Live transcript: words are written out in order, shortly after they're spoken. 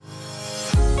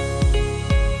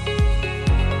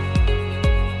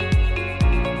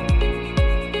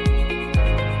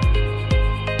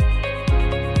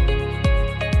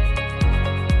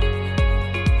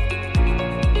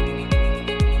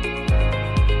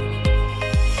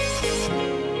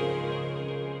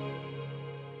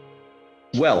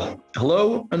Well,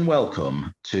 hello and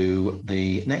welcome to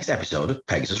the next episode of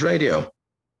Pegasus Radio.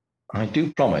 I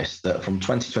do promise that from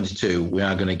 2022, we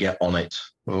are going to get on it.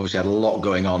 We've obviously had a lot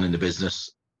going on in the business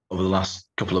over the last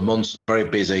couple of months, very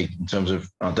busy in terms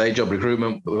of our day job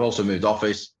recruitment, but we've also moved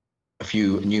office, a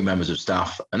few new members of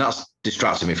staff, and that's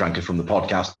distracting me, frankly, from the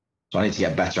podcast. So I need to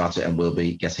get better at it, and we'll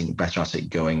be getting better at it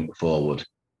going forward.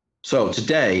 So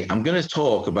today, I'm going to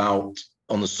talk about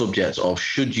on the subject of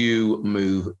should you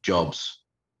move jobs?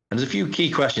 And there's a few key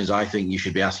questions I think you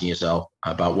should be asking yourself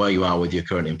about where you are with your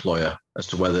current employer as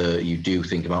to whether you do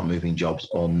think about moving jobs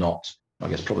or not. I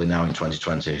guess probably now in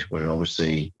 2020, we're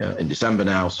obviously in December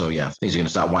now. So yeah, things are going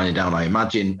to start winding down, I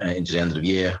imagine, into the end of the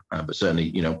year. But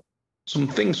certainly, some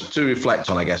things to reflect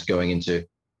on, I guess, going into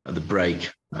the break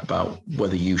about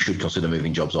whether you should consider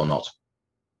moving jobs or not.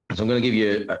 So I'm going to give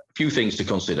you a few things to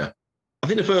consider. I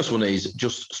think the first one is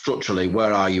just structurally,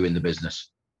 where are you in the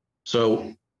business?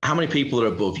 So how many people are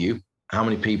above you? How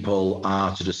many people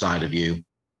are to the side of you?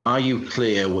 Are you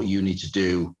clear what you need to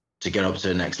do to get up to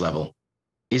the next level?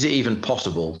 Is it even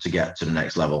possible to get to the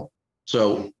next level?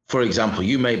 So, for example,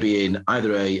 you may be in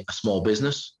either a small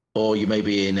business, or you may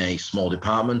be in a small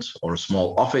department or a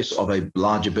small office of a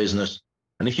larger business.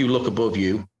 And if you look above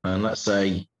you, and let's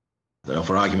say,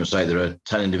 for argument's sake, there are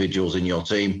 10 individuals in your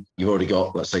team, you've already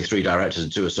got, let's say, 3 directors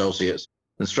and 2 associates.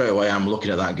 And straight away, I'm looking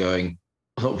at that going,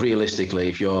 look, realistically,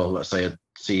 if you're, let's say, a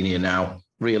senior now,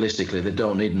 realistically, they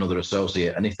don't need another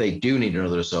associate. And if they do need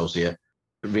another associate,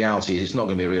 the reality is it's not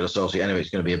going to be a real associate anyway. It's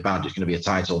going to be a badge. It's going to be a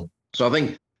title. So I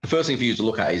think the first thing for you to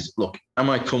look at is, look, am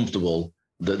I comfortable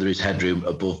that there is headroom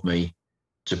above me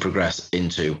to progress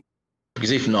into?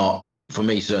 Because if not, for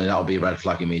me, certainly that will be a red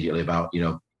flag immediately about,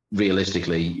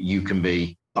 realistically, you can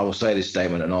be, I will say this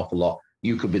statement an awful lot,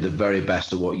 you could be the very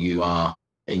best at what you are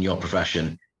in your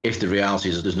profession. If the reality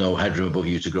is that there's no headroom above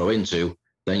you to grow into,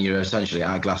 then you're essentially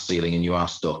at a glass ceiling and you are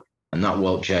stuck. And that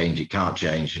won't change. It can't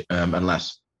change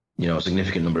unless, a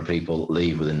significant number of people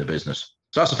leave within the business.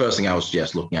 So that's the first thing I would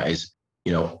suggest looking at is,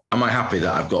 am I happy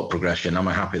that I've got progression? Am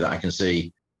I happy that I can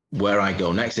see where I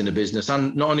go next in the business?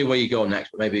 And not only where you go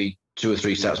next, but maybe 2 or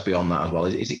 3 steps beyond that as well.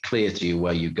 Is it clear to you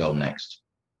where you go next?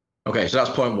 Okay, so that's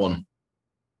point 1.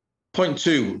 Point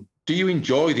 2, do you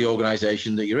enjoy the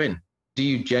organization that you're in? Do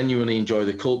you genuinely enjoy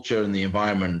the culture and the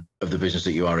environment of the business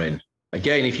that you are in?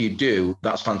 Again, if you do,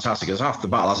 that's fantastic. That's half the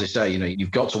battle. As I say,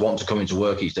 you've got to want to come into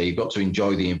work each day. You've got to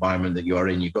enjoy the environment that you are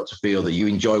in. You've got to feel that you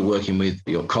enjoy working with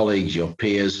your colleagues, your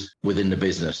peers within the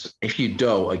business. If you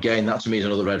don't, again, that to me is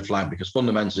another red flag, because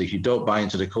fundamentally, if you don't buy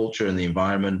into the culture and the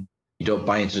environment, you don't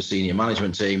buy into the senior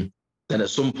management team, then at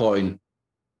some point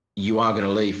you are going to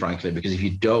leave, frankly, because if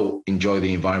you don't enjoy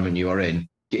the environment you are in,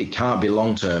 it can't be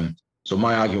long-term. So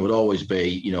my argument would always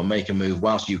be, make a move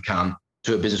whilst you can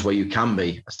to a business where you can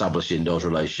be establishing those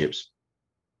relationships.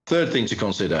 Third thing to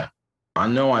consider, I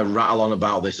know I rattle on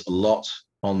about this a lot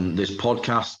on this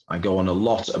podcast. I go on a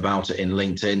lot about it in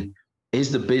LinkedIn.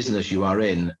 Is the business you are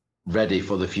in ready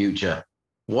for the future?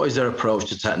 What is their approach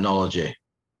to technology?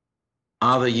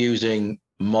 Are they using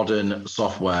modern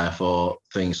software for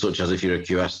things such as if you're a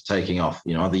QS taking off?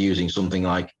 Are they using something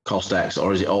like CostX,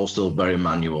 or is it all still very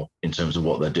manual in terms of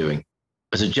what they're doing?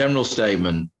 As a general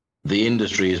statement, the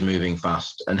industry is moving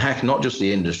fast. And heck, not just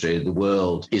the industry, the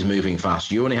world is moving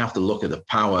fast. You only have to look at the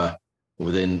power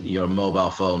within your mobile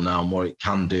phone now and what it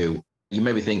can do. You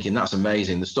may be thinking, that's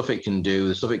amazing. The stuff it can do,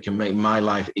 the stuff it can make my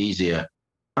life easier.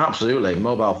 Absolutely.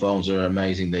 Mobile phones are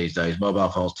amazing these days. Mobile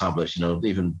phones, tablets,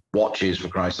 even watches, for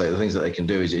Christ's sake, the things that they can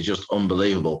do is just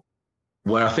unbelievable.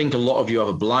 Where I think a lot of you have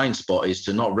a blind spot is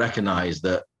to not recognize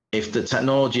that if the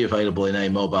technology available in a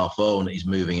mobile phone is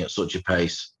moving at such a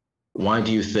pace, why do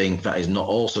you think that is not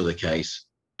also the case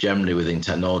generally within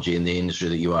technology in the industry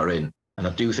that you are in? And I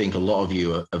do think a lot of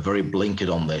you are very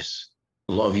blinkered on this.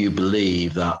 A lot of you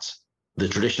believe that the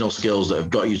traditional skills that have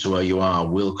got you to where you are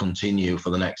will continue for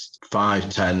the next 5,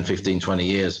 10, 15, 20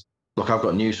 years. Look, I've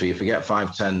got news for you. Forget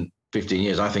 5, 10, 15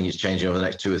 years. I think it's changing over the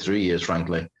next 2 or 3 years,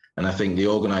 frankly. And I think the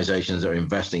organizations that are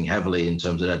investing heavily in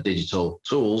terms of their digital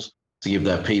tools to give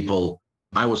their people,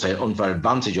 I would say, an unfair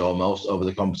advantage almost over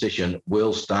the competition,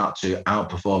 will start to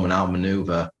outperform and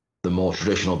outmaneuver the more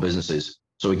traditional businesses.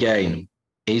 So again,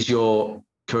 is your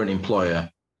current employer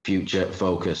future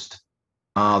focused?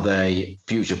 Are they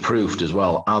future proofed as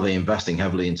well? Are they investing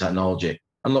heavily in technology?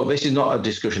 And look, this is not a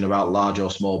discussion about large or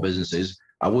small businesses.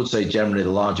 I would say generally the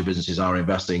larger businesses are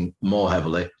investing more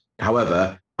heavily.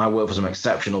 However, I work for some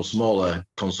exceptional smaller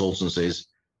consultancies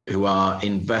who are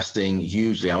investing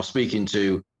hugely. I was speaking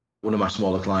to one of my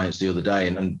smaller clients the other day,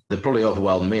 and they probably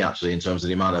overwhelmed me actually in terms of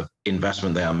the amount of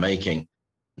investment they are making.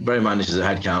 Bear in mind, this is a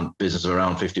headcount business of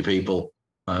around 50 people.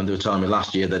 They were telling me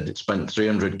last year that they'd spent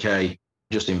 300K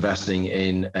just investing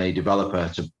in a developer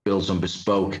to build some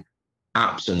bespoke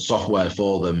apps and software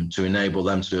for them to enable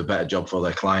them to do a better job for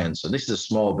their clients. And this is a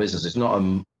small business. It's not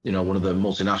one of the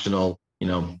multinational,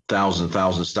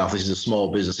 thousand staff. This is a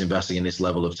small business investing in this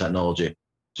level of technology.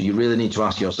 So you really need to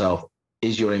ask yourself,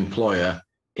 is your employer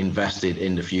invested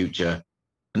in the future?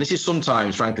 And this is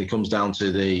sometimes, frankly, comes down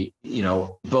to the,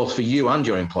 both for you and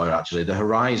your employer, actually, the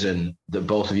horizon that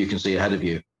both of you can see ahead of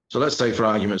you. So let's say, for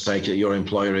argument's sake, that your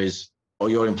employer is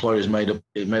made up,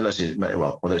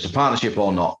 whether it's a partnership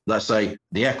or not, let's say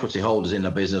the equity holders in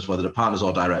the business, whether they're partners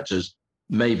or directors,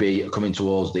 may be coming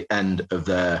towards the end of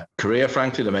their career,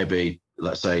 frankly. They may be,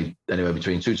 let's say, anywhere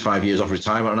between 2 to 5 years off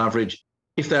retirement on average.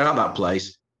 If they're at that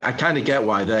place, I kind of get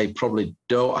why they probably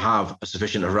don't have a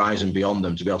sufficient horizon beyond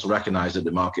them to be able to recognize that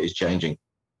the market is changing.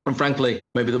 And frankly,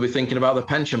 maybe they'll be thinking about the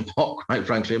pension pot, quite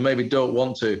frankly, and maybe don't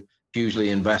want to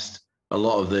hugely invest a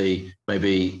lot of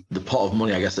maybe the pot of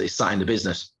money, I guess, that is sat in the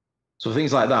business. So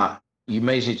things like that, you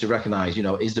may need to recognize,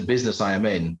 is the business I am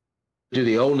in, do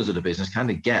the owners of the business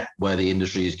kind of get where the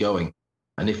industry is going?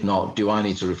 And if not, do I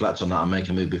need to reflect on that and make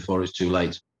a move before it's too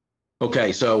late?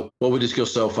 Okay, so what we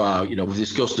discussed so far, we've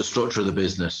discussed the structure of the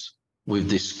business. We've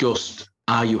discussed,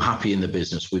 are you happy in the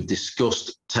business? We've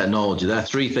discussed technology. There are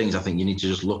 3 things I think you need to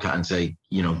just look at and say,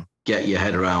 get your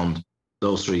head around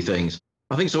those 3 things.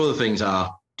 I think some other things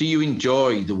are, do you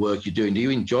enjoy the work you're doing? Do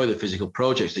you enjoy the physical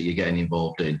projects that you're getting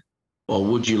involved in? Or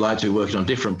would you like to be working on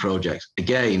different projects?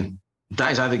 Again,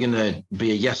 that is either going to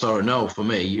be a yes or a no for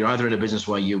me. You're either in a business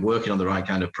where you're working on the right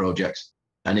kind of projects.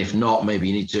 And if not, maybe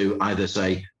you need to either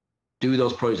say, do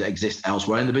those projects exist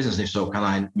elsewhere in the business? And if so, can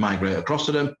I migrate across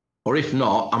to them? Or if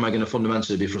not, am I going to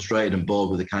fundamentally be frustrated and bored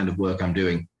with the kind of work I'm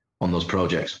doing on those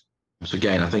projects? So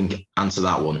again, I think answer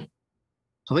that one.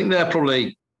 So I think they're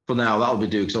probably, for now, that'll be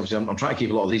due, because obviously I'm trying to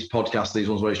keep a lot of these podcasts, these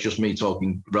ones where it's just me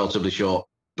talking, relatively short.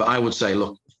 But I would say,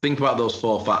 look, think about those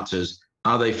 4 factors.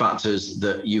 Are they factors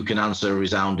that you can answer a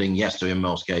resounding yes to in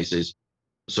most cases?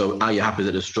 So are you happy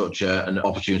that there's structure and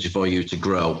opportunity for you to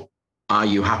grow? Are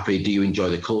you happy? Do you enjoy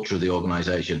the culture of the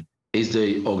organization? Is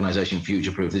the organization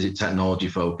future-proof? Is it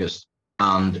technology-focused?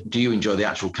 And do you enjoy the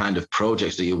actual kind of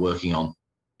projects that you're working on?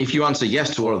 If you answer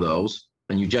yes to all of those,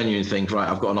 and you genuinely think, right,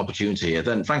 I've got an opportunity here,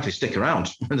 then frankly, stick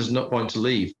around. There's no point to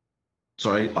leave.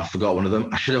 Sorry, I forgot one of them.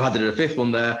 I should have added a 5th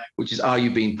one there, which is, are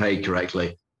you being paid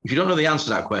correctly? If you don't know the answer to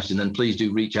that question, then please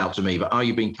do reach out to me. But are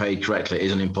you being paid correctly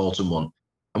is an important one.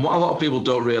 And what a lot of people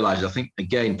don't realize is, I think,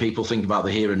 again, people think about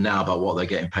the here and now, about what they're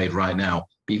getting paid right now.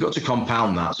 But you've got to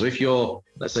compound that. So if you're,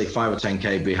 let's say, 5 or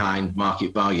 10K behind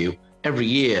market value, every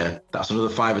year, that's another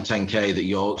 5 or 10K that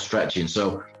you're stretching.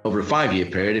 So over a 5-year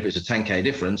period, if it's a 10K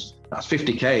difference, that's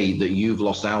 50K that you've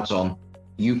lost out on.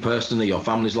 You personally, your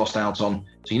family's lost out on.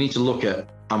 So you need to look at,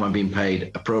 am I being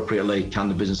paid appropriately? Can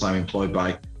the business I'm employed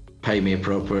by pay me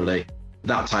appropriately?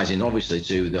 That ties in obviously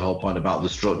to the whole point about the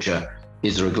structure.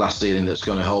 Is there a glass ceiling that's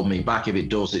going to hold me back? If it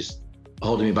does, it's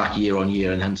holding me back year on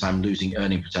year, and hence I'm losing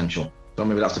earning potential. So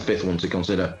maybe that's the 5th one to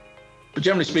consider. But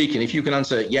generally speaking, if you can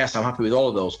answer, yes, I'm happy with all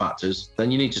of those factors,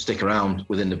 then you need to stick around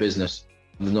within the business.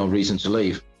 There's no reason to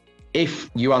leave.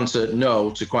 If you answer no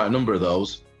to quite a number of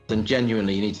those, then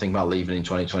genuinely you need to think about leaving in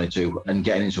 2022 and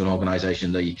getting into an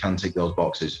organization that you can tick those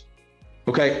boxes.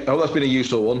 Okay, I hope that's been a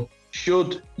useful one.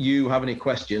 Should you have any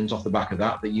questions off the back of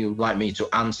that you'd like me to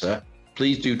answer,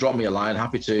 please do drop me a line.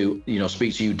 Happy to,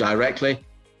 speak to you directly,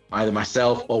 either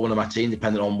myself or one of my team,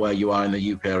 depending on where you are in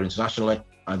the UK or internationally.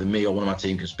 Either me or one of my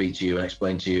team can speak to you and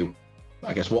explain to you,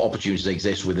 I guess, what opportunities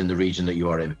exist within the region that you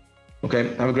are in.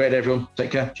 Okay, have a great day, everyone.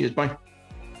 Take care. Cheers. Bye.